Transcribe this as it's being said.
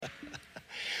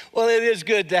Well, it is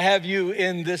good to have you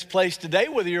in this place today,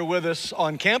 whether you're with us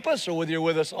on campus or whether you're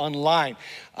with us online.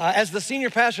 As the senior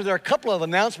pastor, there are a couple of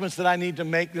announcements that I need to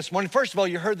make this morning. First of all,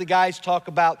 you heard the guys talk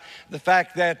about the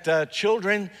fact that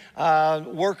children,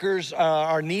 workers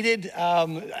are needed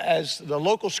as the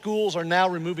local schools are now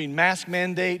removing mask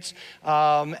mandates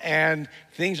and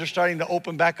things are starting to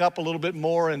open back up a little bit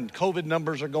more and COVID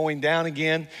numbers are going down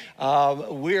again.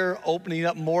 We're opening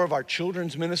up more of our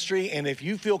children's ministry, and if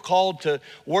you feel called to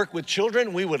work with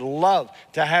children, we would love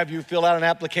to have you fill out an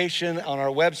application on our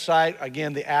website.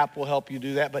 Again, the app will help you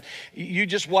do that. But you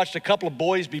just watched a couple of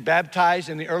boys be baptized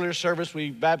in the earlier service. We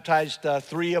baptized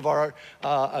three of our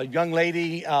a young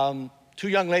lady, two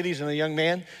young ladies and a young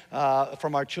man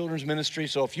from our children's ministry.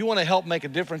 So if you want to help make a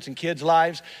difference in kids'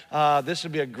 lives, this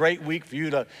would be a great week for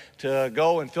you to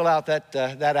go and fill out that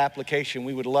application.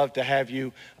 We would love to have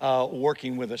you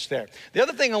working with us there. The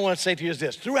other thing I want to say to you is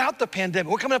this. Throughout the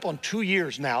pandemic, we're coming up on 2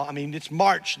 years now. I mean, it's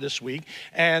March this week.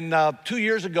 And 2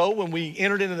 years ago when we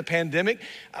entered into the pandemic,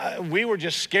 we were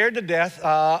just scared to death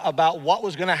about what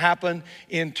was going to happen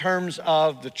in terms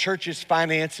of the church's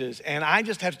finances. And I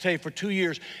just have to tell you, for 2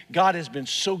 years, God has been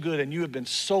so good and you have been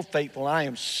so faithful. I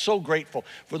am so grateful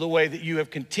for the way that you have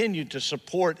continued to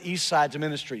support Eastside's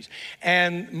ministries.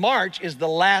 And March is the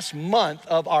last month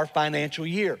of our financial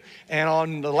year. And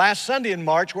on the last Sunday in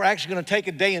March, we're actually going to take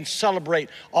a day and celebrate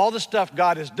all the stuff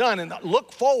God has done and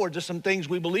look forward to some things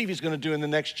we believe He's going to do in the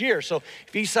next year. So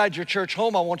if Eastside's your church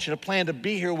home, I want you to plan to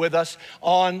be here with us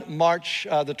on March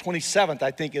the 27th,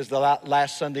 I think is the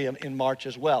last Sunday in March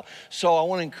as well. So I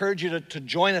want to encourage you to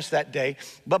join us that day.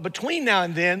 But between now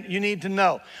and then, you need to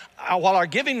know, while our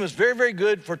giving was very, very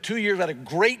good for 2 years, we had a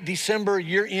great December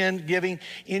year-end giving.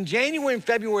 In January and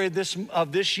February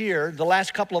of this year, the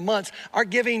last couple of months, our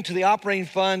giving to the operating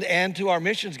fund and to our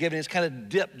missions giving has kind of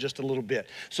dipped just a little bit.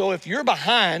 So if you're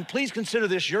behind, please consider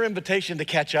this your invitation to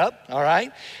catch up, all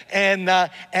right? And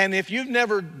if you've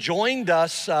never joined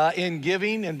us in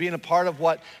giving and being a part of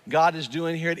what God is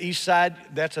doing here at Eastside,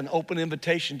 that's an open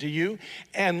invitation to you.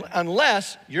 And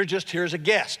unless you're just here as a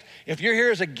guest. If you're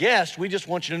here as a guest, we just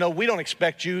want you to know we don't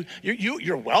expect you.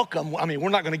 You're welcome. I mean, we're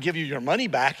not going to give you your money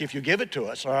back if you give it to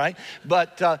us, all right?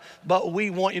 But we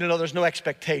want you to know there's no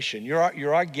expectation.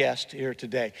 You're our guest here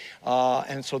today.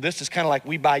 And so this is kind of like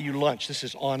we buy you lunch. This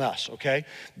is on us, okay?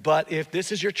 But if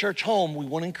this is your church home, we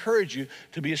want to encourage you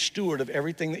to be a steward of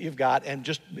everything that you've got. And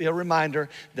just a reminder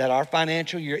that our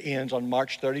financial year ends on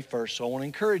March 31st. So I want to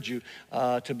encourage you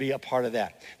to be a part of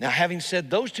that. Now, having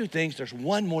said those two things, there's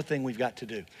one more thing we've got to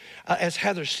do. As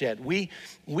Heather said, we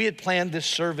had planned this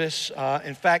service.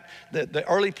 In fact, the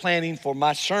early planning for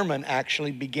my sermon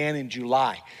actually began in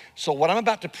July. So what I'm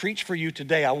about to preach for you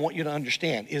today, I want you to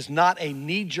understand, is not a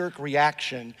knee-jerk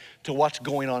reaction to what's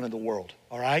going on in the world,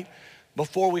 all right?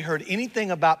 Before we heard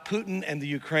anything about Putin and the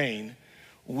Ukraine,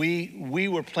 we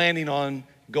were planning on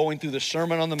going through the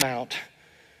Sermon on the Mount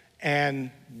and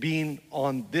being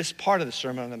on this part of the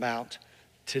Sermon on the Mount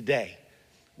today,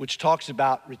 which talks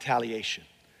about retaliation.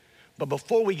 But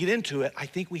before we get into it, I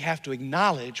think we have to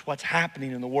acknowledge what's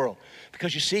happening in the world.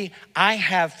 Because you see, I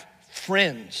have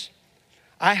friends.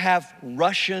 I have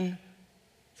Russian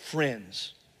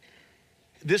friends.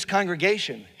 This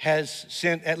congregation has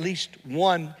sent at least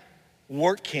one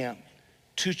work camp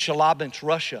to Chelyabinsk,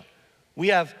 Russia. We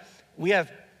have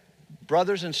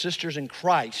brothers and sisters in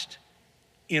Christ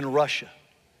in Russia.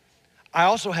 I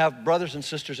also have brothers and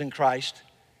sisters in Christ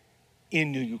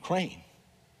in Ukraine.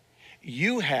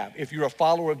 You have, if you're a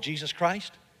follower of Jesus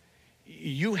Christ,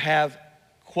 you have,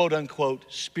 quote unquote,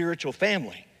 spiritual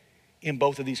family in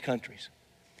both of these countries.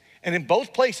 And in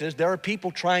both places, there are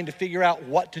people trying to figure out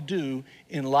what to do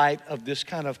in light of this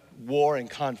kind of war and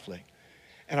conflict.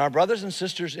 And our brothers and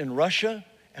sisters in Russia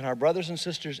and our brothers and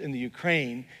sisters in the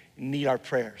Ukraine need our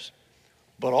prayers.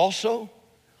 But also,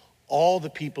 all the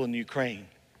people in the Ukraine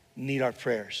need our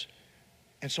prayers.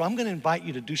 And so I'm going to invite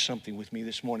you to do something with me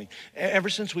this morning. Ever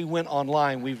since we went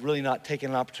online, we've really not taken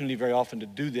an opportunity very often to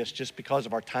do this just because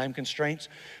of our time constraints.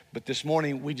 But this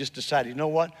morning, we just decided, you know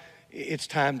what? It's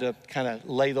time to kind of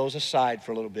lay those aside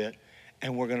for a little bit,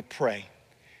 and we're going to pray.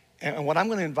 And what I'm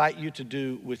going to invite you to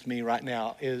do with me right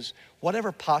now is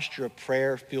whatever posture of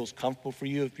prayer feels comfortable for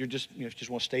you. If you're just, if you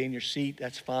just want to stay in your seat,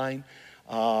 that's fine.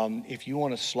 If you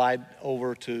want to slide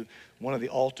over to one of the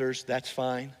altars, that's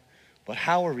fine. But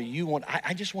however you want,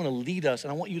 I just want to lead us,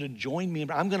 and I want you to join me.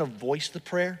 I'm going to voice the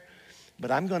prayer, but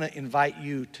I'm going to invite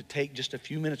you to take just a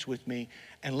few minutes with me,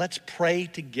 and let's pray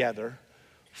together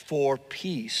for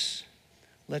peace.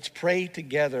 Let's pray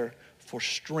together for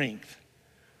strength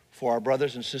for our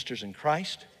brothers and sisters in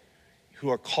Christ who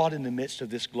are caught in the midst of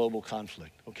this global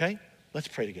conflict, okay? Let's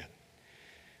pray together.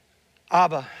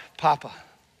 Abba, Papa,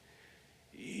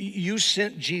 you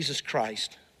sent Jesus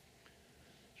Christ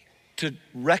to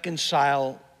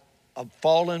reconcile a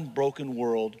fallen, broken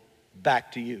world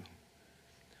back to you.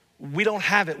 We don't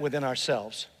have it within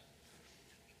ourselves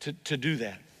to do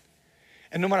that.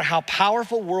 And no matter how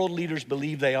powerful world leaders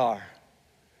believe they are,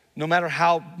 no matter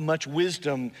how much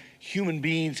wisdom human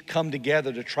beings come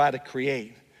together to try to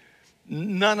create,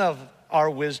 none of our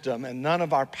wisdom and none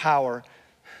of our power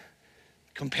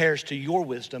compares to your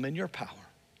wisdom and your power.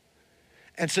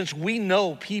 And since we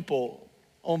know people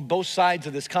on both sides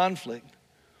of this conflict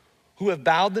who have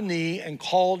bowed the knee and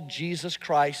called Jesus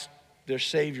Christ their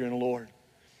Savior and Lord,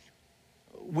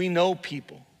 we know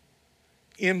people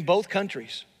in both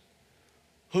countries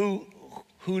who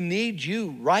need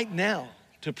you right now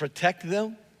to protect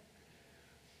them,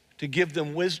 to give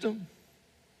them wisdom.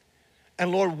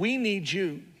 And Lord, we need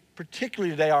you,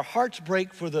 particularly today. Our hearts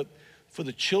break for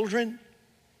the children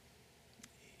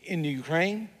in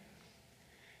Ukraine,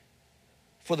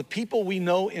 for the people we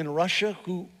know in Russia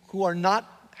who are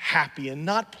not happy and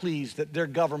not pleased that their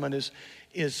government is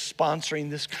sponsoring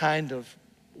this kind of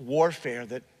warfare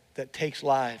that takes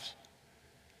lives.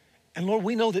 And Lord,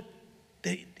 we know that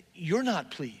you're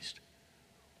not pleased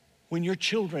when your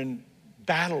children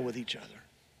battle with each other.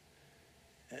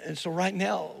 And so right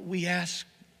now, we ask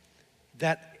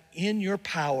that in your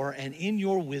power and in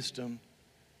your wisdom,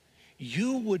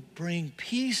 you would bring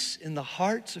peace in the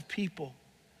hearts of people.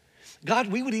 God,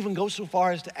 we would even go so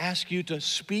far as to ask you to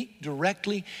speak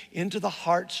directly into the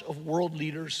hearts of world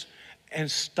leaders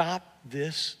and stop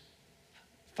this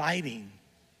fighting.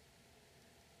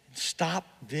 Stop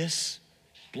this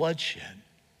bloodshed.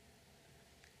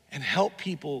 And help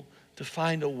people to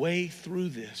find a way through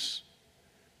this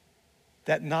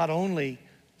that not only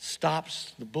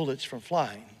stops the bullets from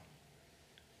flying,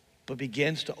 but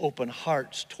begins to open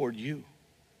hearts toward you.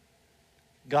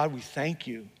 God, we thank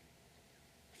you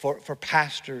for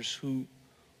pastors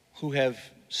who have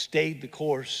stayed the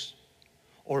course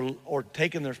or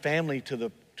taken their family to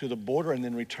the border and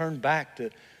then returned back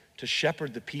to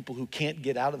shepherd the people who can't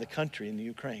get out of the country in the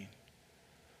Ukraine.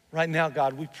 Right now,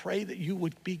 God, we pray that you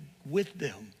would be with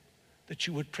them, that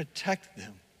you would protect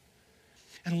them.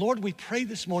 And Lord, we pray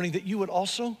this morning that you would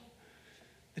also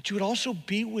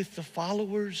be with the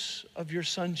followers of your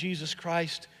Son, Jesus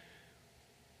Christ,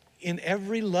 in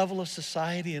every level of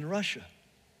society in Russia.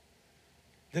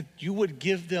 That you would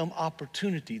give them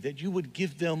opportunity, that you would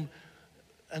give them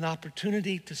an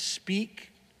opportunity to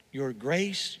speak your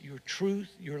grace, your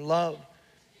truth, your love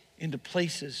into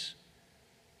places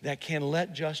that can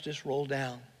let justice roll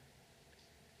down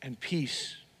and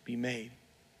peace be made.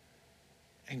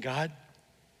 And God,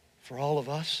 for all of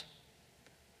us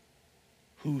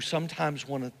who sometimes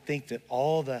want to think that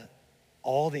all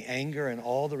the anger and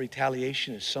all the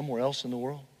retaliation is somewhere else in the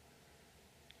world,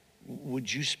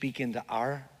 would you speak into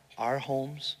our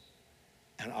homes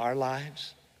and our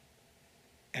lives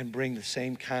and bring the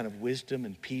same kind of wisdom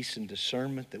and peace and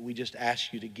discernment that we just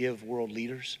asked you to give world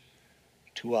leaders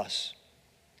to us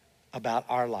about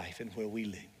our life and where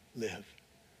we live.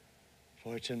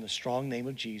 For it's in the strong name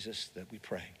of Jesus that we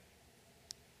pray.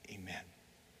 Amen.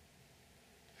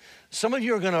 Some of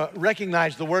you are going to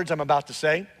recognize the words I'm about to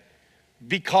say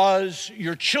because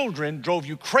your children drove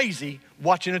you crazy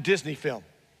watching a Disney film.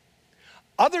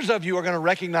 Others of you are going to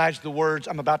recognize the words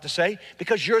I'm about to say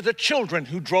because you're the children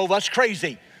who drove us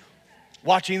crazy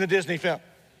watching the Disney film.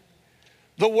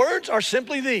 The words are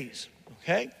simply these,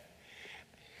 okay?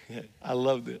 I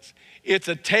love this. It's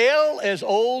a tale as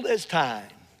old as time,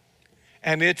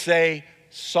 and it's a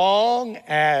song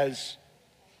as...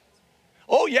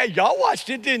 Oh yeah, y'all watched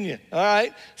it, didn't you? All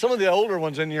right. Some of the older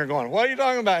ones in here are going, what are you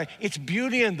talking about? It's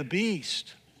Beauty and the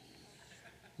Beast.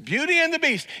 Beauty and the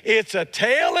Beast. It's a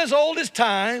tale as old as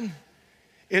time.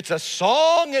 It's a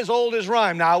song as old as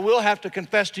rhyme. Now, I will have to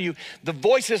confess to you, the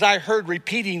voices I heard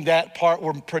repeating that part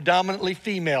were predominantly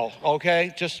female,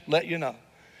 okay? Just let you know.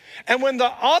 And when the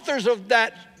authors of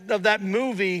that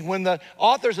movie, when the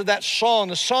authors of that song,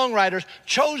 the songwriters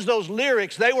chose those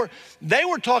lyrics, they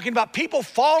were talking about people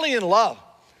falling in love.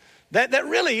 That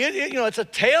really, it's a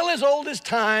tale as old as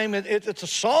time. It's a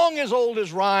song as old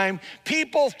as rhyme.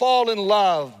 People fall in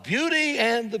love, Beauty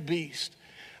and the Beast.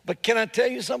 But can I tell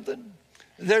you something?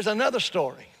 There's another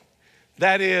story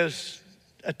that is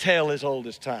a tale as old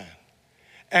as time.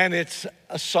 And it's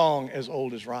a song as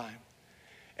old as rhyme.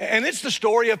 And it's the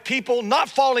story of people not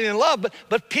falling in love,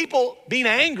 but people being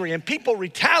angry and people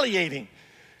retaliating.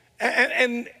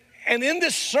 And in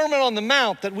this Sermon on the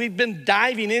Mount that we've been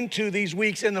diving into these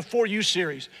weeks in the For You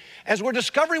series, as we're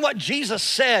discovering what Jesus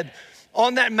said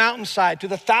on that mountainside to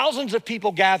the thousands of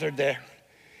people gathered there,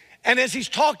 And as he's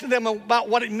talked to them about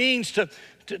what it means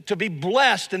to be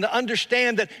blessed and to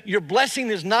understand that your blessing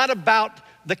is not about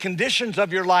the conditions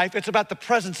of your life, it's about the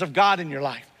presence of God in your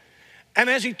life. And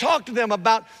as he talked to them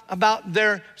about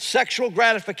their sexual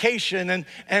gratification,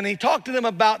 and he talked to them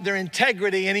about their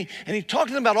integrity, and he talked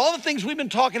to them about all the things we've been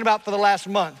talking about for the last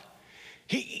month,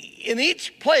 in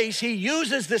each place he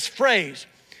uses this phrase,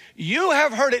 "You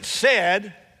have heard it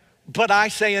said, but I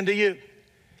say unto you."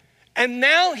 And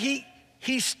now he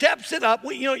steps it up.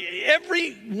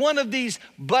 Every one of these,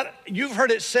 but you've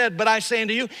heard it said, but I say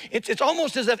unto you, it's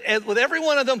almost as if with every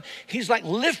one of them, he's like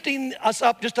lifting us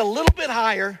up just a little bit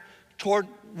higher toward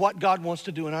what God wants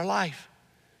to do in our life.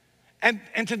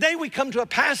 And today we come to a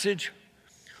passage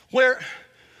where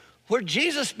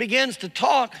Jesus begins to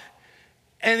talk,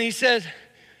 and he says,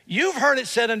 "You've heard it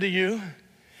said unto you,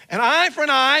 an eye for an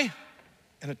eye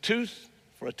and a tooth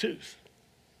for a tooth."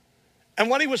 And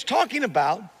what he was talking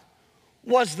about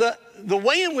was the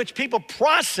way in which people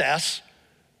process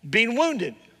being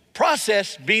wounded,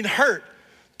 process being hurt,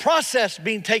 process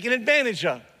being taken advantage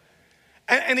of.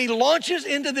 And he launches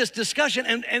into this discussion,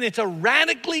 and it's a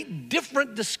radically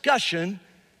different discussion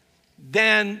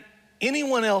than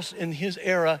anyone else in his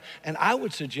era, and I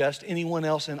would suggest anyone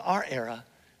else in our era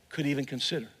could even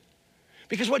consider.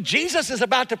 Because what Jesus is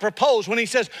about to propose when he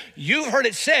says, "You've heard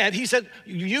it said," he said,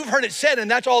 "You've heard it said,"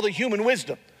 and that's all the human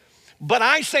wisdom. "But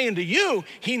I say unto you,"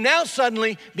 he now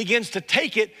suddenly begins to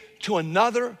take it to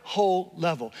another whole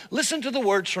level. Listen to the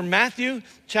words from Matthew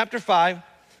chapter 5.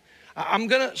 I'm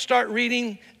gonna start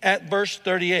reading at verse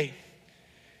 38.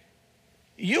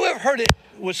 "You have heard it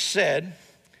was said,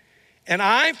 an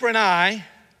eye for an eye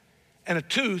and a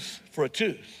tooth for a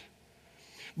tooth.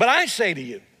 But I say to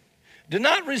you, do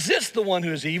not resist the one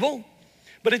who is evil,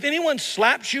 but if anyone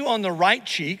slaps you on the right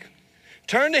cheek,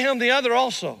 turn to him the other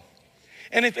also.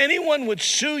 And if anyone would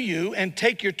sue you and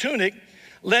take your tunic,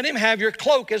 let him have your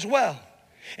cloak as well.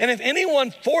 And if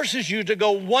anyone forces you to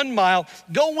go 1 mile,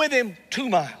 go with him 2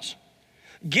 miles.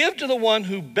 Give to the one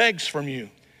who begs from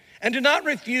you, and do not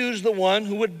refuse the one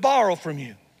who would borrow from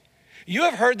you. You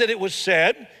have heard that it was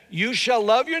said, you shall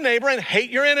love your neighbor and hate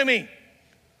your enemy.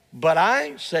 But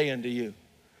I say unto you,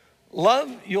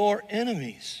 love your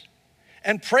enemies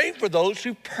and pray for those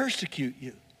who persecute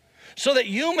you, so that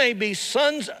you may be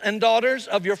sons and daughters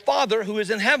of your Father who is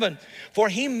in heaven. For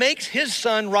he makes his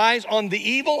sun rise on the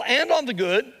evil and on the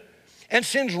good, and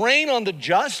sends rain on the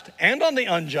just and on the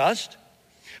unjust.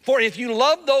 For if you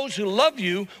love those who love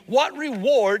you, what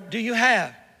reward do you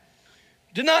have?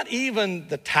 Do not even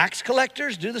the tax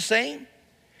collectors do the same?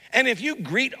 And if you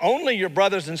greet only your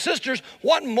brothers and sisters,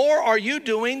 what more are you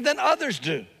doing than others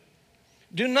do?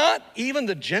 Do not even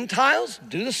the Gentiles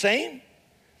do the same?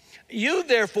 You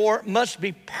therefore must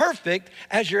be perfect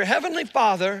as your heavenly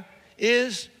Father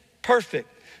is perfect.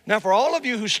 Now for all of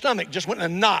you whose stomach just went in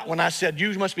a knot when I said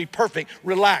you must be perfect,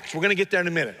 relax, we're gonna get there in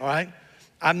a minute, all right?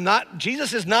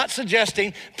 Jesus is not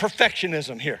suggesting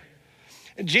perfectionism here.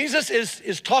 Jesus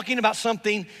is talking about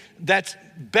something that's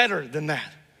better than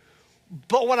that.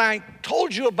 But what I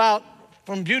told you about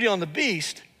from Beauty and the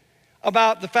Beast,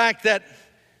 about the fact that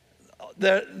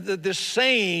this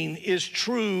saying is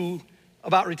true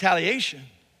about retaliation,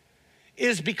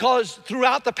 is because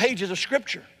throughout the pages of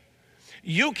Scripture,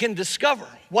 you can discover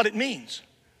what it means.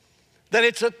 That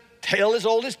it's a tale as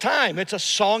old as time. It's a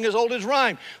song as old as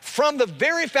rhyme. From the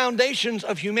very foundations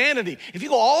of humanity, if you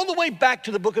go all the way back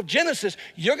to the book of Genesis,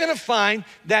 you're gonna find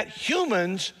that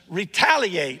humans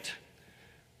retaliate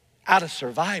out of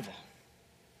survival.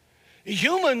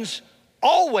 Humans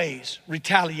always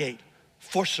retaliate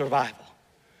for survival.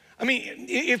 I mean,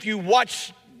 if you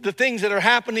watch the things that are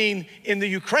happening in the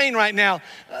Ukraine right now,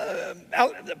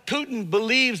 Putin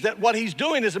believes that what he's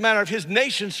doing is a matter of his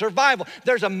nation's survival.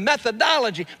 There's a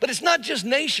methodology, but it's not just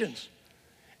nations.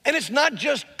 And it's not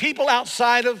just people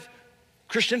outside of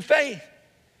Christian faith.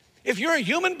 If you're a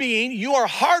human being, you are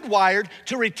hardwired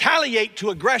to retaliate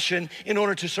to aggression in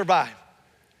order to survive.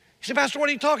 You say, Pastor, what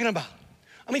are you talking about?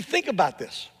 I mean, think about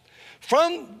this.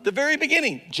 From the very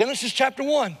beginning, Genesis chapter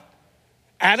 1,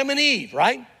 Adam and Eve,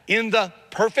 right? In the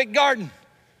perfect garden.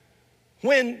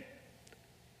 When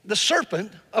the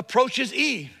serpent approaches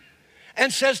Eve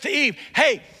and says to Eve,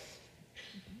 hey,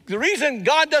 the reason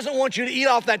God doesn't want you to eat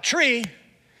off that tree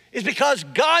is because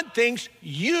God thinks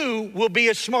you will be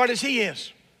as smart as he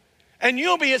is. And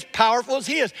you'll be as powerful as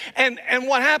he is. And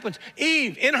what happens?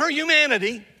 Eve, in her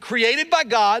humanity, created by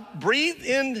God, breathed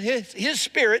in his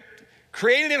spirit,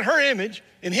 created in her image,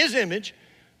 in his image,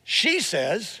 she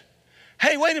says,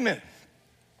 hey, wait a minute.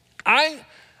 I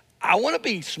want to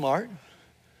be smart.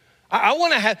 I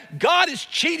want to have, God is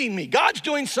cheating me. God's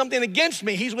doing something against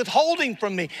me. He's withholding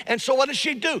from me. And so what does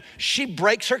she do? She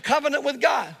breaks her covenant with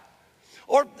God.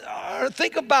 Or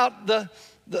think about the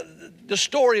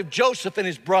story of Joseph and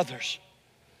his brothers.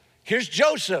 Here's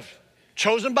Joseph,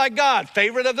 chosen by God,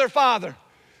 favorite of their father.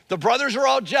 The brothers are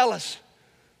all jealous.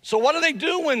 So what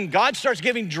do when God starts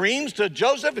giving dreams to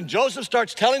Joseph, and Joseph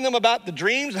starts telling them about the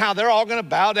dreams and how they're all gonna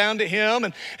bow down to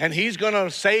him and he's gonna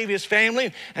save his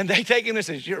family? And they take him and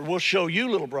say, we'll show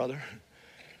you, little brother.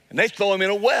 And they throw him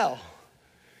in a well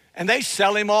and they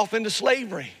sell him off into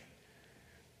slavery.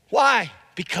 Why?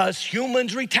 Because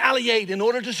humans retaliate in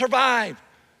order to survive.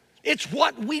 It's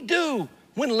what we do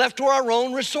when left to our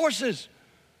own resources.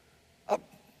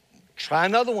 Try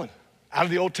another one out of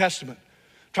the Old Testament.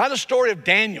 Try the story of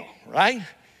Daniel, right?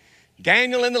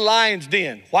 Daniel in the lion's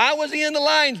den. Why was he in the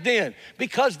lion's den?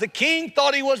 Because the king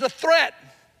thought he was a threat,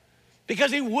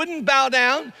 because he wouldn't bow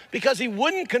down, because he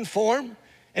wouldn't conform,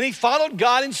 and he followed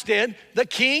God instead. The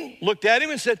king looked at him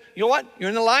and said, you know what? You're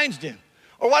in the lion's den.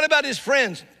 Or what about his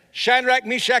friends, Shadrach,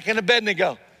 Meshach, and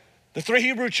Abednego, the 3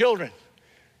 Hebrew children?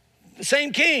 The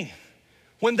same king.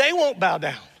 When they won't bow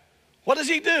down, what does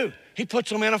he do? He puts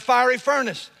them in a fiery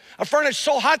furnace. A furnace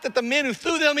so hot that the men who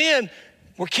threw them in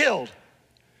were killed.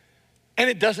 And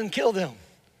it doesn't kill them.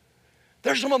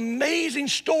 There's some amazing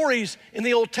stories in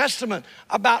the Old Testament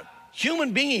about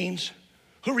human beings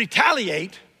who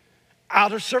retaliate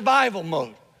out of survival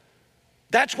mode.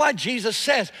 That's why Jesus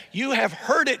says, you have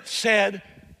heard it said,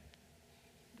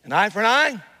 an eye for an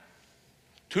eye,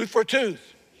 tooth for a tooth.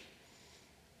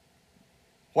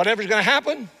 Whatever's gonna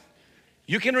happen,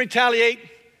 you can retaliate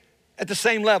at the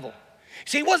same level.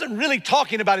 See, he wasn't really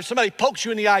talking about if somebody pokes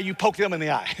you in the eye, you poke them in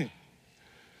the eye.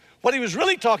 What he was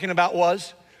really talking about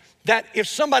was that if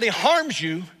somebody harms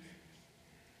you,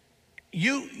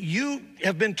 you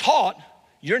have been taught,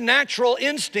 your natural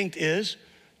instinct is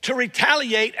to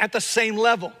retaliate at the same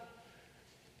level.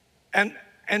 And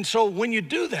so when you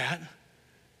do that,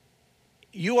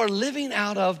 you are living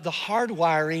out of the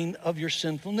hardwiring of your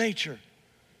sinful nature.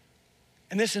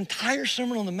 And this entire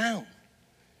Sermon on the Mount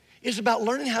is about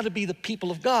learning how to be the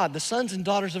people of God, the sons and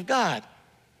daughters of God,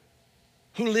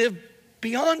 who live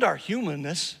beyond our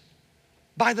humanness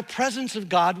by the presence of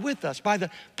God with us, by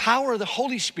the power of the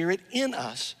Holy Spirit in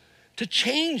us to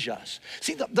change us.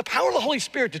 See, the power of the Holy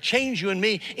Spirit to change you and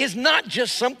me is not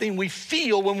just something we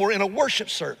feel when we're in a worship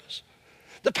service.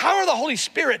 The power of the Holy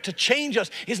Spirit to change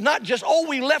us is not just, oh,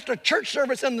 we left a church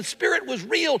service and the Spirit was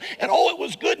real and oh, it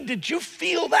was good, and did you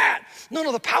feel that?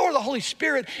 No, the power of the Holy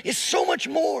Spirit is so much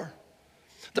more.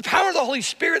 The power of the Holy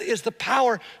Spirit is the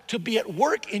power to be at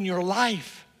work in your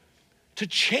life, to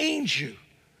change you,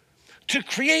 to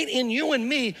create in you and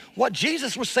me what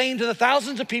Jesus was saying to the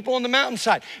thousands of people on the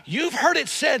mountainside. You've heard it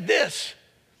said this,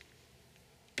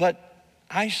 but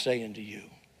I say unto you.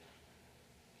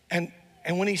 And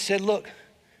when he said, look,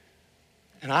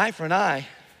 an eye for an eye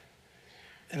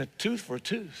and a tooth for a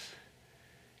tooth,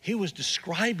 he was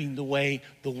describing the way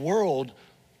the world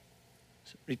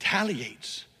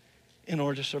retaliates in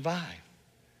order to survive.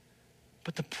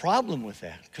 But the problem with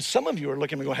that, because some of you are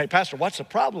looking at me going, hey, Pastor, what's the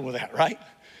problem with that, right?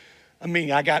 I mean,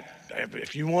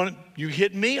 if you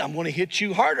hit me, I'm gonna hit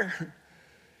you harder.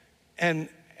 And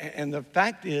the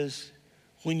fact is,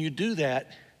 when you do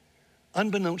that,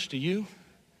 unbeknownst to you,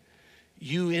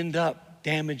 you end up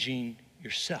damaging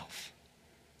yourself,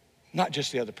 not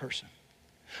just the other person.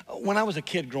 When I was a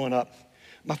kid growing up,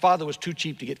 my father was too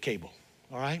cheap to get cable,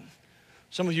 all right?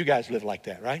 Some of you guys live like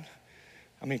that, right?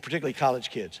 I mean, particularly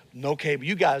college kids, no cable.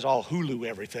 You guys all Hulu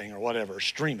everything or whatever, or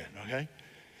stream it, okay?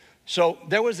 So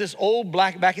there was this old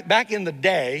back in the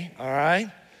day, all right,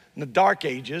 in the dark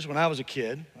ages when I was a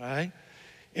kid, all right?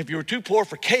 If you were too poor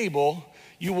for cable,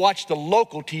 you watched the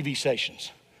local TV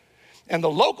stations. And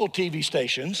the local TV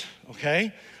stations,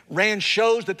 okay, ran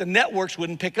shows that the networks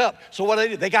wouldn't pick up. So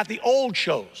what they got the old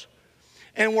shows.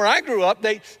 And where I grew up,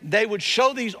 they would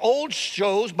show these old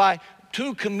shows by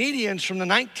 2 comedians from the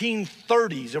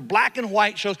 1930s. They're black and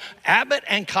white shows, Abbott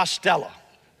and Costello.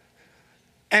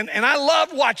 And I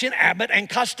loved watching Abbott and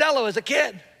Costello as a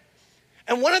kid.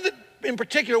 And in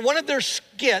particular, one of their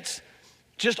skits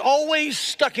just always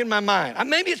stuck in my mind.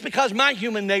 Maybe it's because my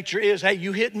human nature is, hey,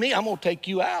 you hit me, I'm gonna take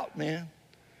you out, man.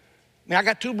 I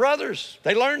got 2 brothers.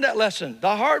 They learned that lesson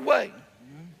the hard way.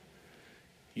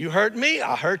 You hurt me,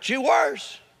 I hurt you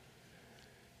worse.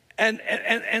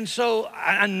 And so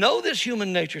I know this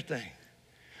human nature thing.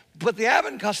 But the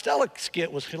Abbott and Costello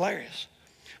skit was hilarious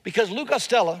because Lou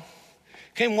Costello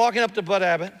came walking up to Bud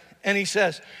Abbott and he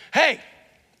says, hey,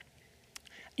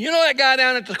 you know that guy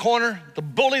down at the corner, the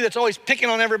bully that's always picking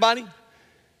on everybody?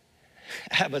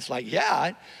 Abbott's like,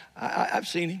 yeah, I've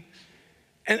seen him.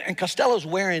 And Costello's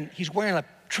wearing a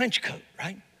trench coat,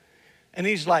 right? And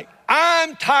he's like,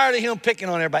 I'm tired of him picking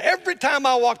on everybody. Every time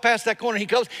I walk past that corner, he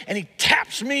goes and he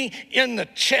taps me in the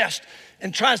chest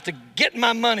and tries to get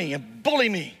my money and bully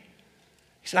me.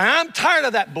 He said, I'm tired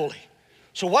of that bully.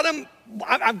 So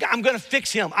I'm going to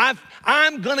fix him.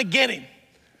 I'm going to get him.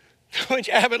 Which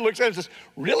Abbott looks at him and says,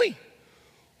 really?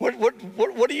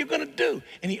 What are you going to do?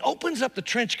 And he opens up the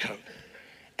trench coat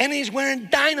and he's wearing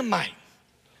dynamite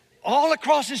all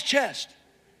across his chest.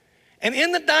 And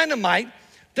in the dynamite,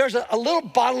 there's a little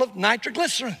bottle of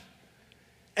nitroglycerin.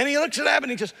 And he looks at Abbott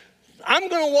and he says, I'm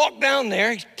going to walk down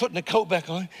there. He's putting the coat back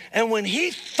on. And when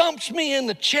he thumps me in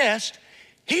the chest,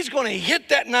 he's going to hit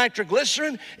that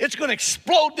nitroglycerin. It's going to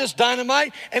explode this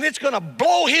dynamite, and it's going to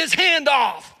blow his hand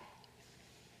off.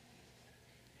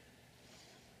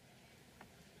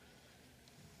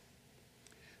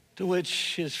 To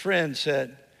which his friend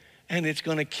said, and it's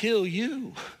going to kill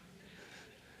you.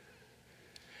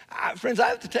 Friends, I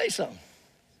have to tell you something.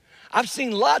 I've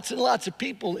seen lots and lots of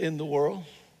people in the world,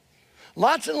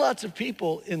 lots and lots of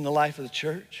people in the life of the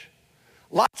church,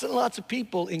 lots and lots of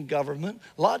people in government,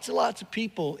 lots and lots of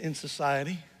people in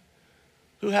society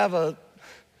who have a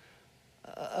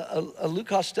Lou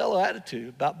Costello attitude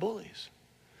about bullies.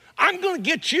 I'm going to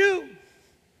get you.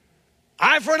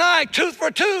 Eye for an eye, tooth for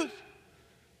a tooth.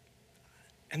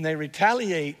 And they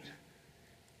retaliate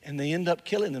and they end up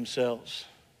killing themselves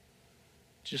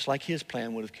just like his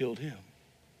plan would have killed him.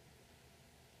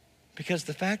 Because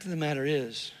the fact of the matter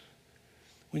is,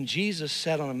 when Jesus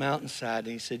sat on a mountainside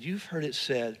and he said, you've heard it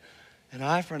said, an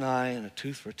eye for an eye and a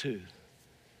tooth for a tooth.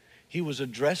 He was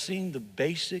addressing the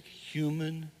basic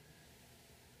human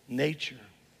nature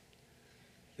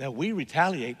that we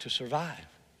retaliate to survive.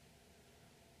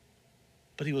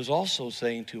 But he was also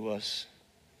saying to us,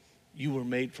 you were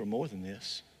made for more than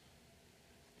this.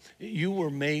 You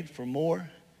were made for more.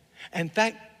 In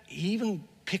fact, he even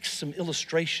picks some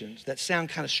illustrations that sound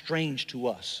kind of strange to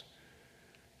us.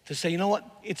 To say, you know what,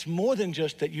 it's more than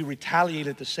just that you retaliate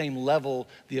at the same level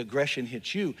the aggression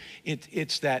hits you.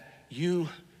 It's that you're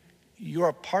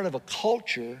a part of a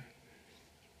culture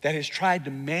that has tried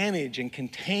to manage and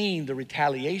contain the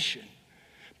retaliation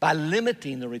by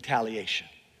limiting the retaliation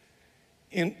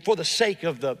for the sake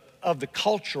of the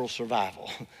cultural survival.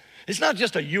 It's not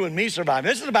just a you and me surviving.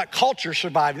 This is about culture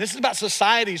surviving. This is about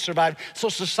society surviving. So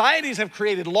societies have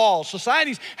created laws.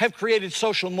 Societies have created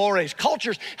social mores.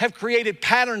 Cultures have created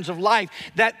patterns of life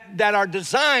that are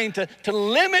designed to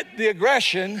limit the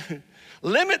aggression,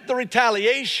 limit the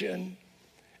retaliation,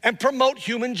 and promote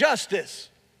human justice.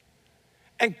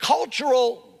 And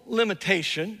cultural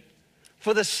limitation,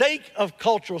 for the sake of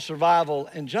cultural survival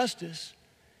and justice,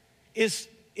 is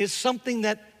something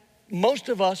that most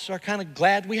of us are kind of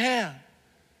glad we have.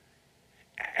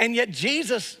 And yet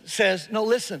Jesus says, no,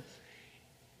 listen,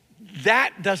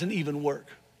 that doesn't even work.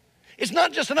 It's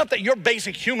not just enough that your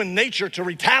basic human nature to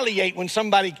retaliate when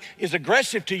somebody is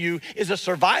aggressive to you is a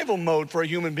survival mode for a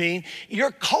human being.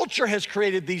 Your culture has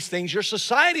created these things. Your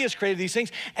society has created these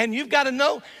things. And you've got to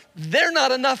know they're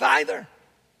not enough either.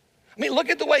 I mean, look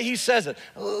at the way he says it.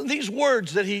 These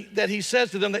words that he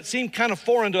says to them that seem kind of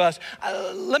foreign to us.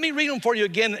 Let me read them for you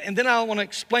again, and then I want to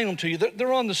explain them to you.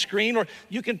 They're on the screen, or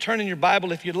you can turn in your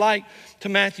Bible if you'd like to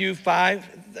Matthew 5.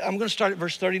 I'm going to start at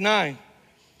verse 39.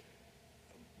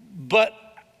 But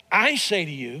I say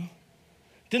to you,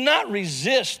 do not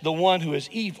resist the one who is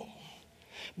evil.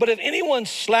 But if anyone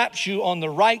slaps you on the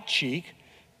right cheek,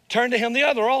 turn to him the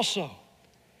other also.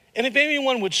 And if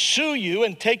anyone would sue you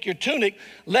and take your tunic,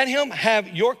 let him have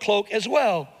your cloak as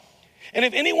well. And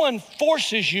if anyone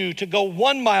forces you to go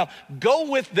 1 mile, go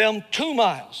with them 2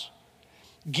 miles.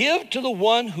 Give to the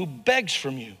one who begs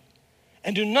from you,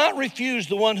 and do not refuse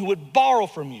the one who would borrow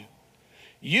from you.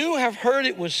 You have heard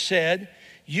it was said,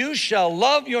 you shall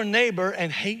love your neighbor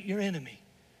and hate your enemy.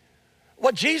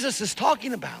 What Jesus is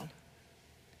talking about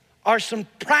are some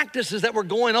practices that were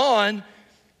going on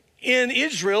in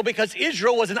Israel, because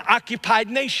Israel was an occupied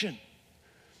nation.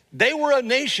 They were a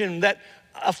nation that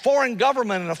a foreign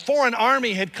government and a foreign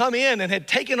army had come in and had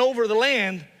taken over the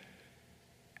land.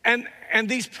 And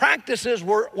these practices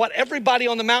were what everybody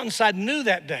on the mountainside knew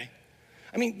that day.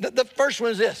 I mean, the first one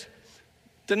is this: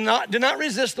 do not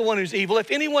resist the one who's evil.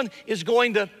 If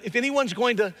anyone's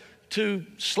going to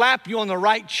slap you on the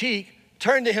right cheek,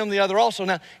 turn to him the other also.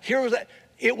 Now,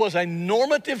 it was a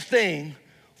normative thing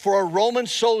for a Roman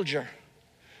soldier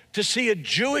to see a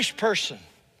Jewish person,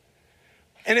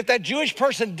 and if that Jewish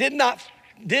person did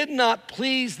not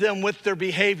please them with their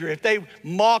behavior, if they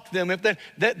mocked them, if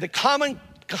the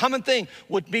common thing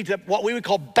would be to what we would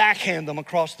call backhand them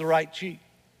across the right cheek.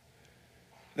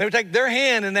 They would take their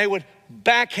hand and they would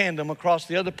backhand them across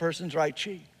the other person's right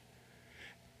cheek.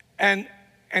 And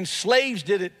slaves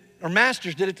did it, or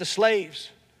masters did it to slaves.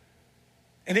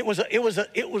 And it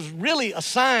was really a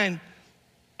sign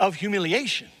of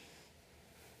humiliation.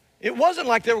 It wasn't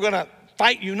like they were gonna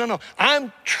fight you. No,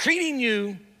 I'm treating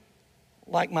you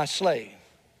like my slave.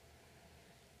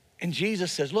 And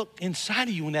Jesus says, look, inside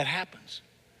of you when that happens,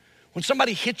 when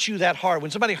somebody hits you that hard,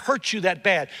 when somebody hurts you that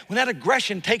bad, when that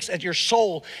aggression takes at your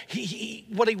soul,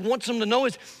 what he wants them to know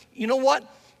is, you know what?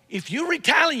 If you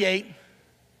retaliate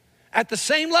at the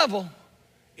same level,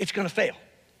 it's gonna fail.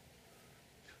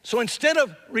 So instead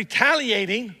of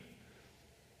retaliating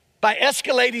by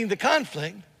escalating the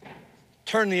conflict,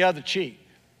 turn the other cheek.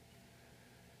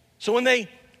 So when they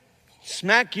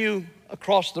smack you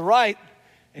across the right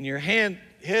and your head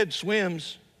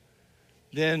swims,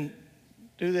 then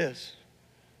do this.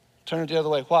 Turn it the other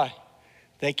way. Why?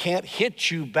 They can't hit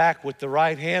you back with the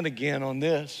right hand again on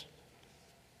this.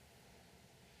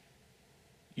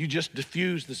 You just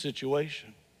diffuse the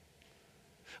situation.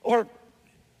 Or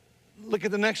look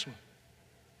at the next one.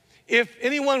 If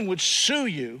anyone would sue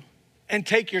you and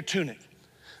take your tunic.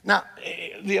 Now,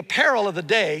 the apparel of the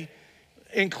day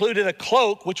included a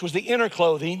cloak, which was the inner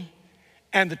clothing,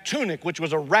 and the tunic, which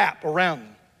was a wrap around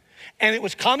them. And it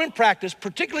was common practice,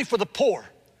 particularly for the poor,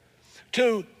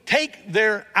 to take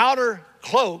their outer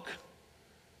cloak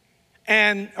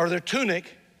or their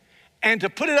tunic and to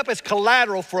put it up as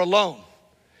collateral for a loan.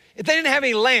 If they didn't have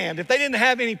any land, if they didn't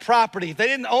have any property, if they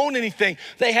didn't own anything,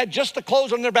 they had just the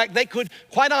clothes on their back, they could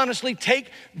quite honestly take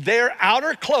their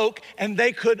outer cloak and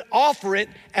they could offer it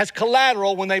as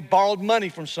collateral when they borrowed money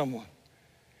from someone.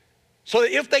 So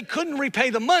that if they couldn't repay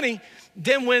the money,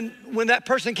 then when that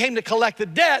person came to collect the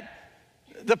debt,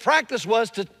 the practice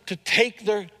was to take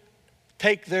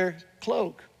their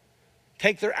cloak,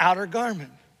 take their outer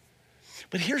garment.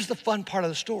 But here's the fun part of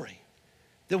the story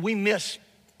that we miss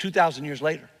 2,000 years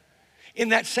later. In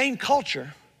that same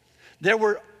culture, there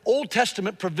were Old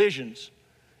Testament provisions.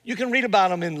 You can read about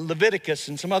them in Leviticus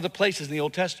and some other places in the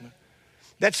Old Testament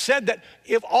that said that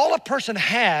if all a person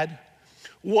had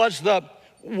was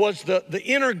the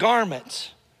inner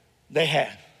garments they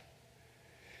had,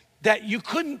 that you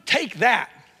couldn't take that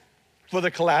for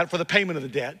the collateral, for the payment of the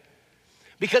debt,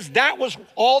 because that was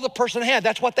all the person had.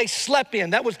 That's what they slept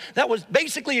in. That was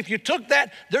basically, if you took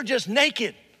that, they're just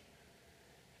naked.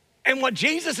 And what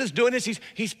Jesus is doing is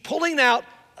he's pulling out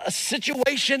a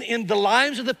situation in the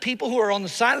lives of the people who are on the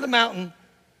side of the mountain,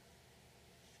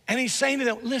 and he's saying to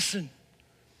them, listen,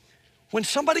 when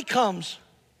somebody comes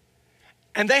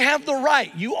and they have the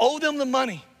right, you owe them the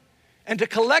money, and to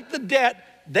collect the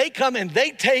debt, they come and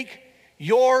they take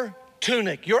your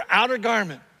tunic, your outer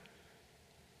garment,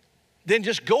 then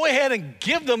just go ahead and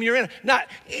give them your inner. Now,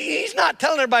 he's not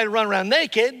telling everybody to run around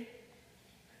naked.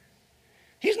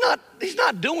 He's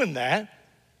not doing that.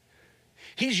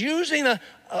 He's using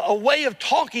a way of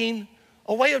talking,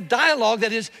 a way of dialogue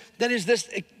that is this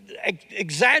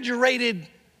exaggerated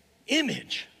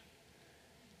image.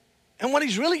 And what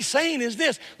he's really saying is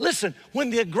this: listen, when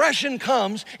the aggression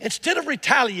comes, instead of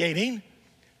retaliating,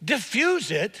 diffuse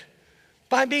it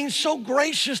by being so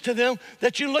gracious to them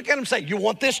that you look at them and say, you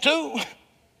want this too?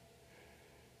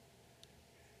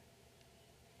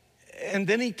 And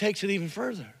then he takes it even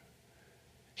further.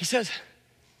 He says,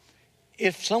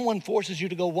 if someone forces you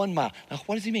to go 1 mile. Now,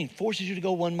 what does he mean, forces you to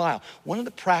go 1 mile? One of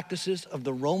the practices of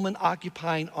the Roman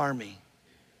occupying army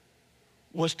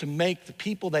was to make the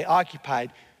people they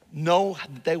occupied know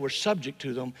that they were subject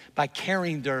to them by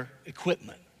carrying their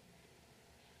equipment.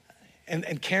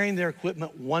 And carrying their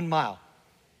equipment 1 mile.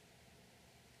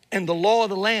 And the law of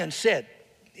the land said,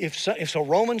 if a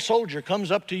Roman soldier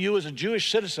comes up to you as a Jewish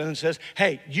citizen and says,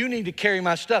 hey, you need to carry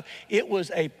my stuff, it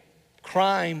was a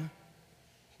crime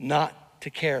not to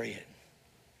carry it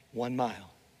 1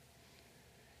 mile.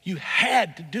 You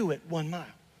had to do it 1 mile.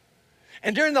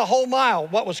 And during the whole mile,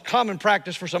 what was common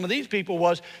practice for some of these people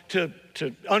was to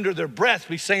under their breath,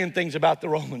 be saying things about the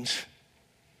Romans.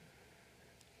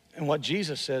 And what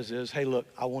Jesus says is, hey, look,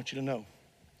 I want you to know,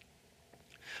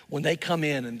 when they come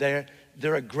in and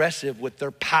they're aggressive with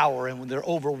their power, and when they're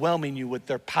overwhelming you with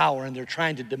their power, and they're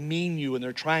trying to demean you, and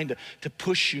they're trying to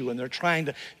push you, and they're trying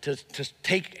to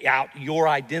take out your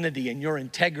identity and your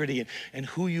integrity and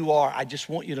who you are, I just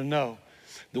want you to know,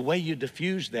 the way you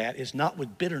diffuse that is not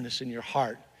with bitterness in your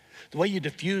heart. The way you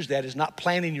diffuse that is not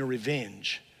planning your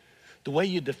revenge. The way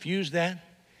you diffuse that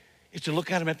is to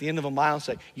look at them at the end of a mile and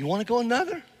say, you want to go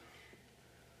another?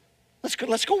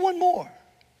 Let's go one more.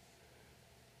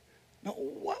 Now,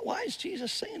 why is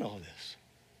Jesus saying all this?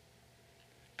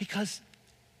 Because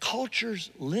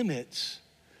culture's limits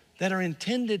that are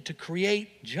intended to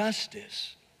create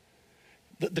justice,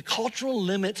 the cultural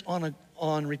limits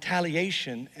on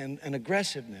retaliation and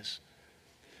aggressiveness,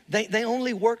 they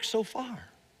only work so far.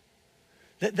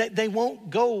 They won't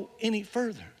go any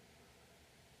further.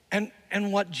 And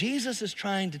what Jesus is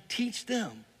trying to teach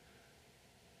them,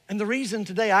 and the reason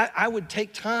today I would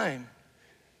take time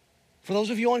for those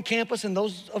of you on campus and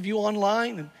those of you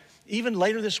online, and even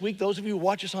later this week, those of you who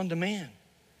watch us on demand,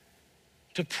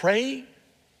 to pray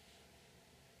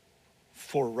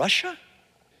for Russia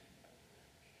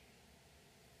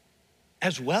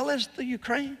as well as the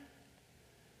Ukraine,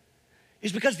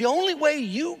 is because the only way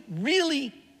you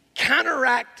really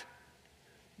counteract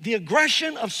the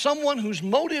aggression of someone whose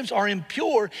motives are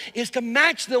impure is to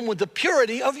match them with the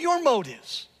purity of your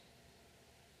motives.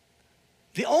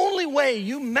 The only way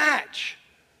you match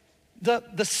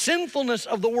the sinfulness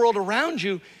of the world around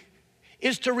you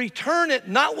is to return it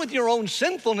not with your own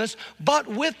sinfulness, but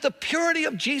with the purity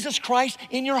of Jesus Christ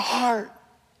in your heart.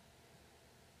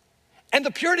 And the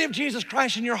purity of Jesus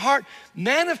Christ in your heart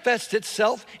manifests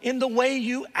itself in the way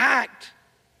you act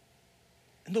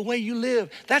and the way you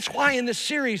live. That's why in this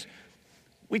series,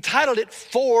 we titled it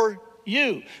For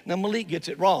You. Now, Malik gets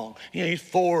it wrong. He's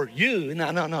for you.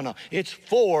 No. It's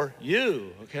for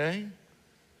you, okay?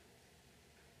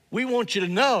 We want you to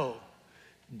know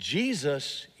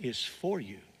Jesus is for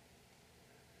you.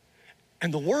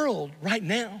 And the world right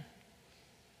now,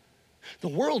 the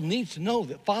world needs to know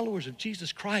that followers of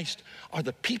Jesus Christ are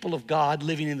the people of God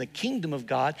living in the kingdom of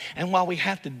God. And while we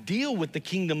have to deal with the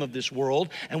kingdom of this world,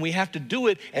 and we have to do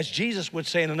it, as Jesus would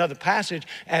say in another passage,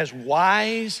 as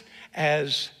wise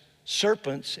as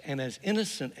serpents and as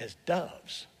innocent as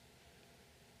doves,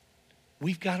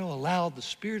 we've got to allow the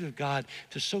Spirit of God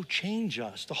to so change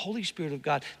us, the Holy Spirit of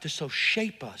God to so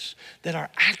shape us, that our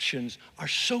actions are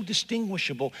so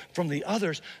distinguishable from the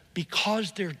others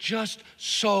because they're just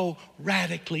so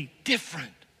radically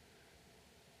different.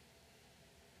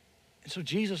 And so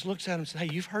Jesus looks at him and says, hey,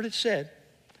 you've heard it said,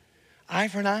 eye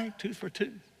for an eye, tooth for a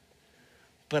tooth.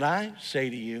 But I say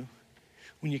to you,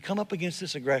 when you come up against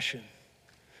this aggression,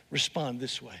 respond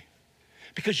this way.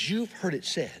 Because you've heard it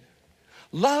said,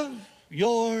 love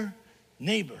your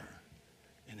neighbor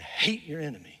and hate your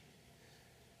enemy.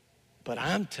 But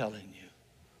I'm telling you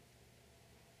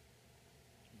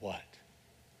what?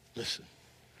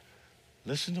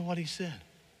 Listen to what he said.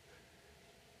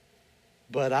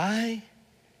 But I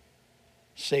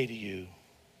say to you,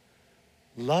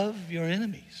 love your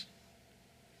enemies.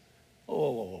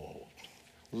 Oh,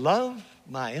 love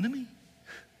my enemy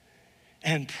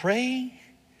and pray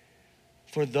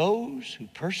for those who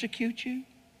persecute you,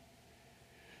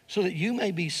 so that you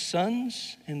may be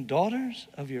sons and daughters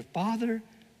of your Father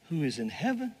who is in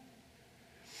heaven.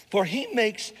 For he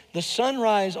makes the sun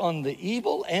rise on the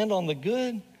evil and on the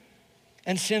good,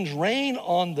 and sends rain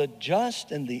on the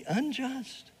just and the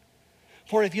unjust.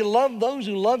 For if you love those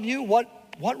who love you,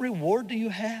 what reward do you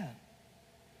have?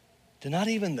 Do not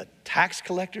even the tax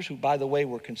collectors, who by the way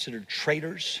were considered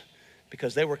traitors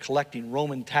because they were collecting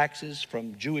Roman taxes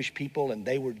from Jewish people, and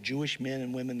they were Jewish men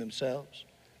and women themselves.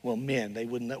 Well, men, they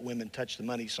wouldn't let women touch the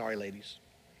money. Sorry, ladies.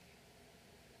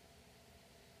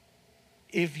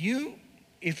 If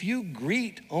you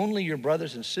greet only your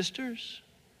brothers and sisters,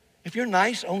 if you're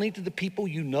nice only to the people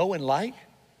you know and like,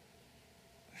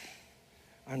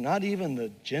 are not even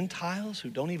the Gentiles who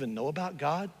don't even know about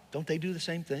God, don't they do the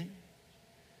same thing?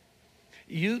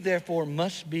 You therefore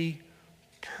must be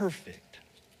perfect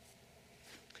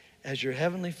as your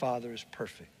heavenly Father is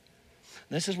perfect.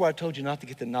 And this is where I told you not to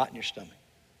get the knot in your stomach.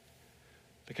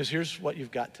 Because here's what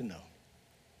you've got to know.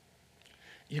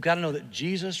 You've got to know that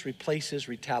Jesus replaces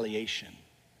retaliation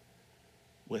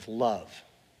with love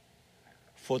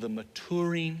for the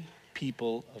maturing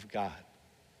people of God.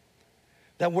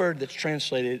 That word that's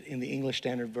translated in the English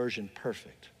Standard Version,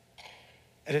 perfect,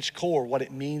 at its core, what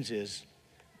it means is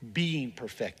being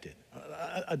perfected.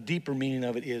 A deeper meaning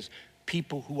of it is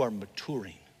people who are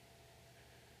maturing,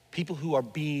 people who are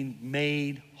being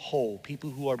made whole, people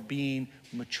who are being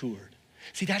matured.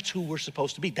 See, that's who we're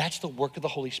supposed to be. That's the work of the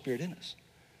Holy Spirit in us.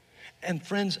 And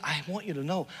friends, I want you to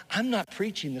know, I'm not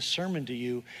preaching this sermon to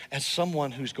you as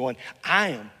someone who's going, I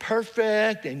am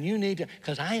perfect and you need to,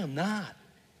 because I am not.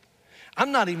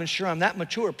 I'm not even sure I'm that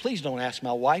mature. Please don't ask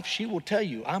my wife. She will tell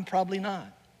you I'm probably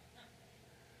not.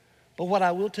 But what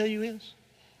I will tell you is,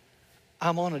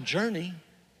 I'm on a journey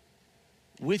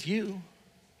with you.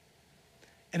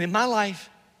 And in my life,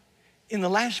 in the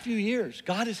last few years,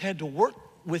 God has had to work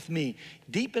with me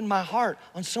deep in my heart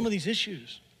on some of these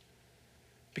issues.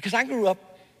 Because I grew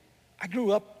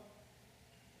up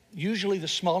usually the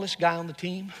smallest guy on the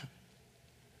team.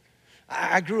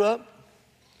 I grew up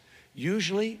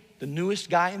usually the newest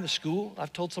guy in the school.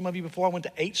 I've told some of you before, I went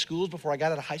to 8 schools before I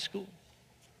got out of high school.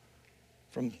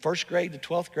 From 1st grade to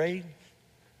 12th grade.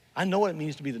 I know what it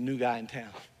means to be the new guy in town.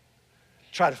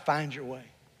 Try to find your way.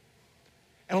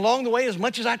 And along the way, as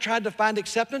much as I tried to find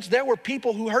acceptance, there were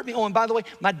people who hurt me. Oh, and by the way,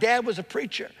 my dad was a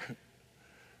preacher.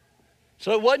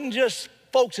 So it wasn't just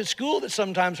folks at school that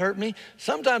sometimes hurt me.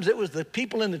 Sometimes it was the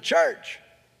people in the church.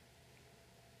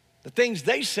 The things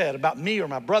they said about me or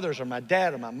my brothers or my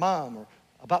dad or my mom or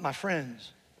about my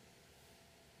friends.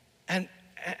 And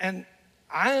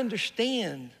I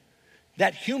understand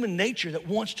that human nature that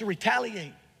wants to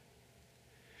retaliate.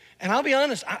 And I'll be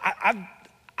honest,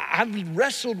 I've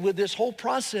wrestled with this whole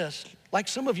process like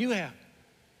some of you have.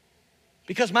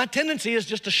 Because my tendency is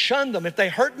just to shun them. If they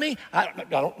hurt me, I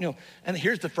don't, you know. And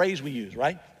here's the phrase we use,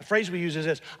 right? The phrase we use is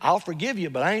this: I'll forgive you,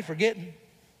 but I ain't forgetting.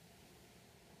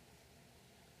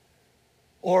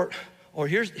 Or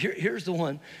here's the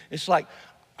one. It's like,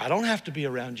 I don't have to be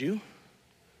around you.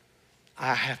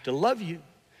 I have to love you.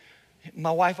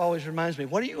 My wife always reminds me,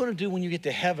 what are you going to do when you get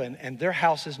to heaven and their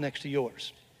house is next to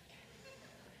yours?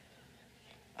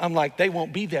 I'm like, they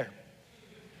won't be there.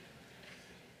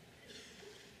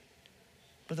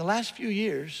 But the last few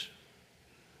years,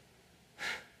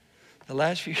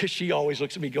 she always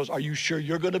looks at me and goes, are you sure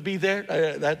you're going to be there?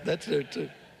 That's there too.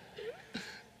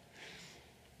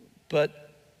 But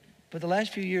the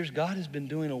last few years, God has been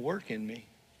doing a work in me.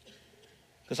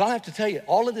 Because I'll have to tell you,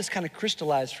 all of this kind of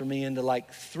crystallized for me into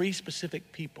like 3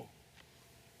 specific people.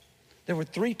 There were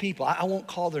 3 people. I won't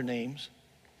call their names.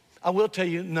 I will tell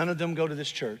you, none of them go to this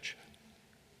church.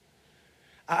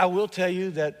 I will tell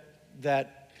you that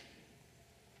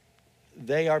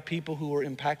they are people who were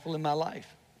impactful in my life.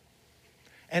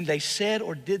 And they said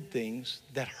or did things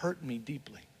that hurt me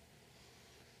deeply.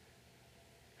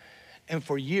 And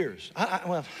for years,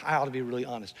 I ought to be really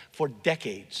honest, for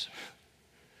decades,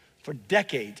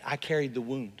 I carried the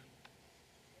wound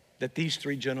that these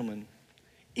 3 gentlemen,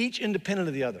 each independent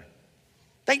of the other,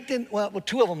 they didn't, well,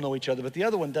 2 of them know each other, but the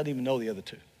other one doesn't even know the other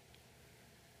 2.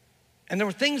 And there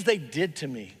were things they did to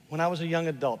me when I was a young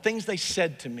adult, things they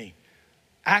said to me,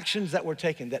 actions that were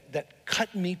taken that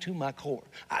cut me to my core.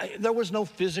 There was no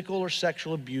physical or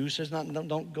sexual abuse.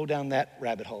 Don't go down that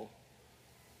rabbit hole.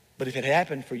 But if it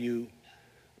happened for you,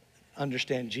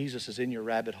 understand Jesus is in your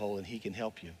rabbit hole and he can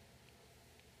help you.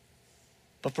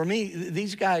 But for me,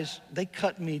 these guys, they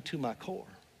cut me to my core.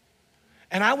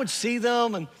 And I would see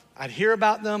them and I'd hear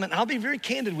about them, and I'll be very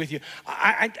candid with you.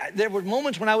 There were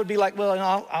moments when I would be like,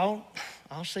 well,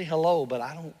 I'll say hello, but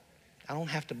I don't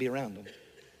have to be around them.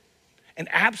 And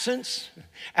absence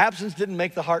didn't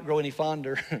make the heart grow any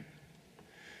fonder.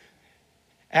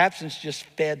 Absence just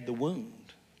fed the wound.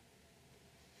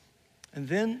 And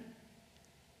then,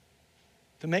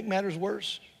 to make matters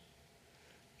worse,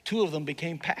 2 of them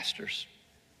became pastors.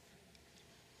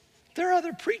 They're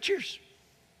other preachers.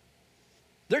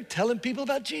 They're telling people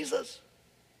about Jesus,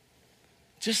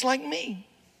 just like me.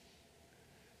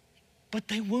 But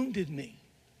they wounded me.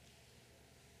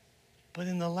 But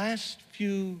in the last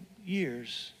few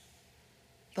years,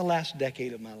 the last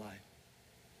decade of my life,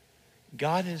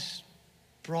 God has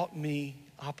brought me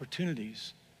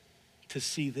opportunities to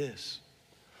see this.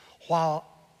 While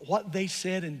what they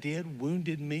said and did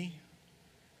wounded me,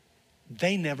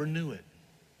 they never knew it.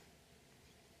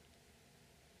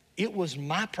 It was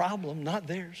my problem, not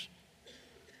theirs.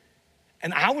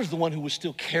 And I was the one who was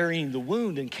still carrying the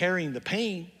wound and carrying the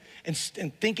pain and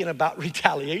thinking about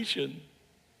retaliation. You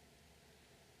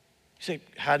say,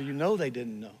 how do you know they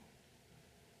didn't know?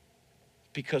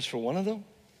 Because for one of them,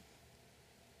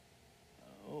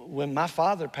 when my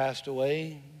father passed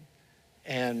away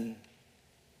and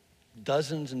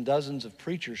dozens and dozens of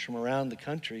preachers from around the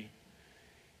country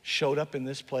showed up in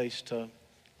this place to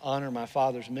honor my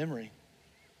father's memory,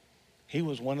 he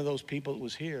was one of those people that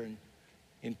was here and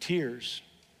in tears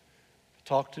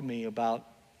talked to me about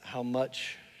how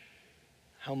much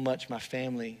my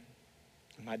family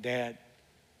and my dad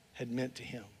had meant to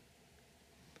him.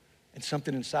 And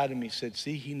something inside of me said,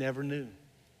 see, he never knew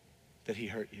that he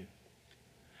hurt you.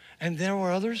 And there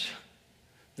were others.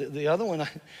 The other one,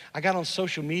 I got on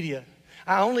social media.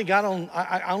 I only got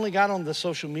on the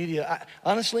social media.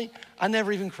 Honestly, I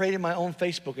never even created my own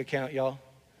Facebook account, y'all.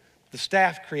 The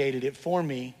staff created it for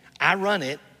me. I run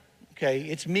it, okay?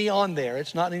 It's me on there.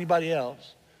 It's not anybody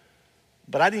else.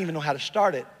 But I didn't even know how to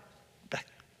start it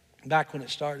back when it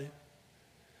started.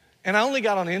 And I only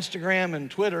got on Instagram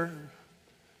and Twitter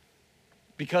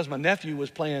because my nephew was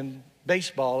playing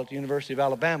baseball at the University of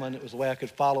Alabama, and it was the way I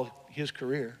could follow his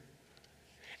career.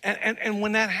 And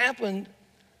when that happened,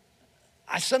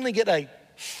 I suddenly get a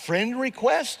friend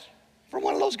request from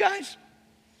one of those guys?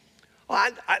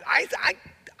 Well,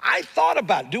 I thought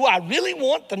about it. Do I really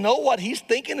want to know what he's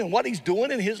thinking and what he's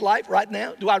doing in his life right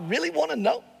now? Do I really want to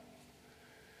know?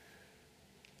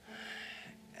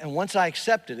 And once I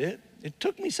accepted it, it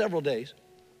took me several days.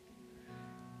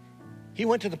 He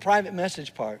went to the private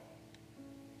message part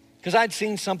because I'd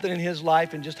seen something in his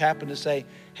life and just happened to say,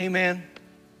 hey man,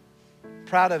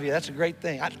 proud of you, that's a great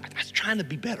thing. I was trying to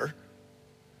be better.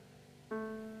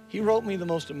 He wrote me the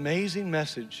most amazing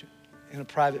message in a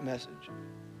private message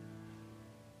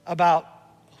about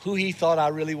who he thought I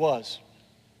really was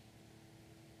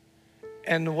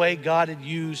and the way God had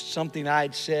used something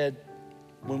I'd said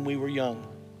when we were young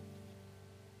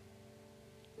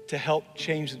to help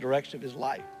change the direction of his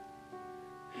life.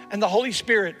 And the Holy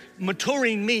Spirit,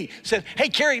 maturing me, said, hey,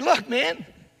 Kerry, look, man,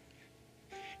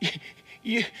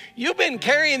 you've been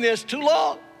carrying this too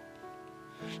long.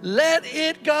 Let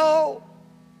it go.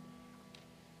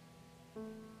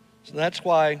 So that's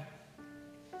why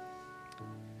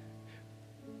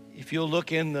if you'll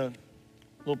look in the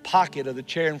little pocket of the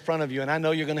chair in front of you, and I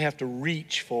know you're going to have to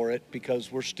reach for it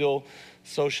because we're still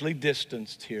socially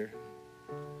distanced here.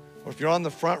 Or if you're on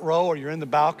the front row or you're in the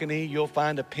balcony, you'll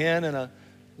find a pen and a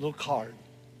little card.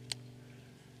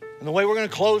 And the way we're going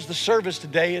to close the service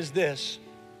today is this.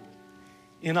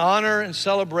 In honor and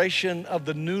celebration of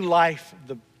the new life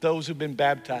of those who've been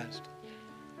baptized,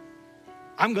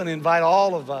 I'm going to invite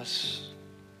all of us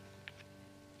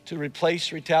to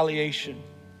replace retaliation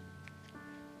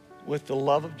with the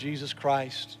love of Jesus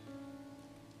Christ.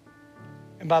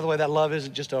 And by the way, that love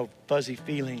isn't just a fuzzy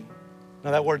feeling. No,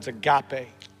 that word's agape.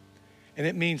 And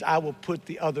it means I will put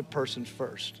the other person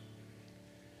first.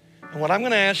 And what I'm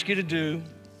going to ask you to do,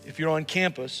 if you're on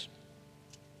campus,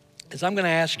 is I'm going to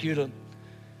ask you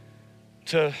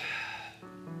to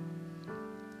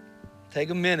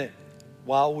take a minute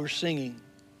while we're singing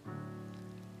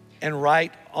and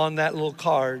write on that little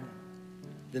card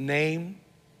the name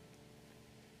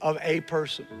of a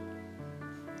person.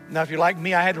 Now, if you're like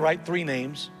me, I had to write 3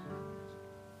 names.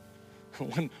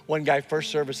 One guy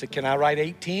first service said, can I write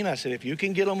 18? I said, if you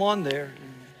can get them on there.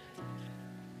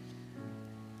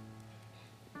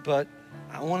 But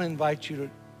I want to invite you to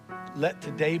let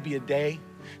today be a day,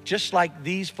 just like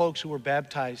these folks who were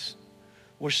baptized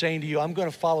were saying to you, I'm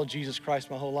going to follow Jesus Christ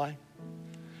my whole life.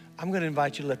 I'm going to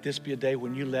invite you to let this be a day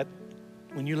when you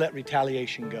let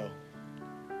retaliation go.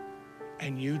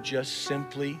 And you just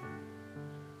simply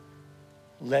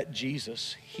let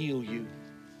Jesus heal you.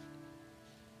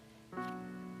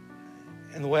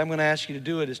 And the way I'm going to ask you to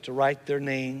do it is to write their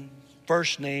name,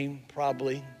 first name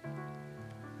probably,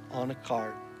 on a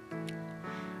card.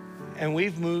 And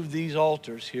we've moved these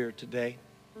altars here today.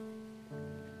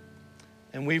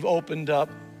 And we've opened up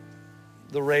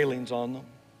the railings on them.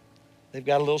 They've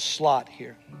got a little slot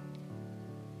here.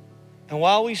 And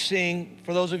while we sing,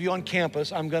 for those of you on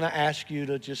campus, I'm going to ask you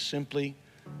to just simply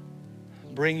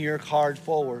bring your card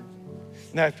forward.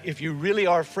 Now, if you really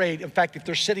are afraid, in fact, if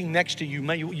they're sitting next to you,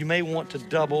 you may want to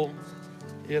double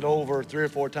it over 3 or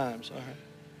 4 times. All right.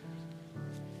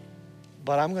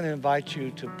 But I'm going to invite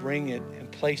you to bring it and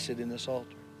place it in this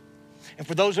altar. And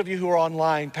for those of you who are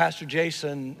online, Pastor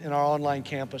Jason in our online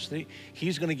campus,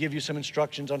 he's going to give you some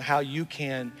instructions on how you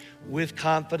can, with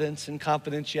confidence and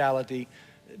confidentiality,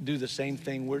 do the same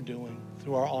thing we're doing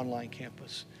through our online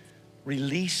campus.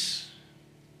 Release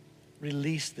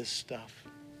this stuff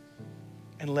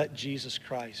and let Jesus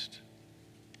Christ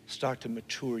start to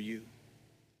mature you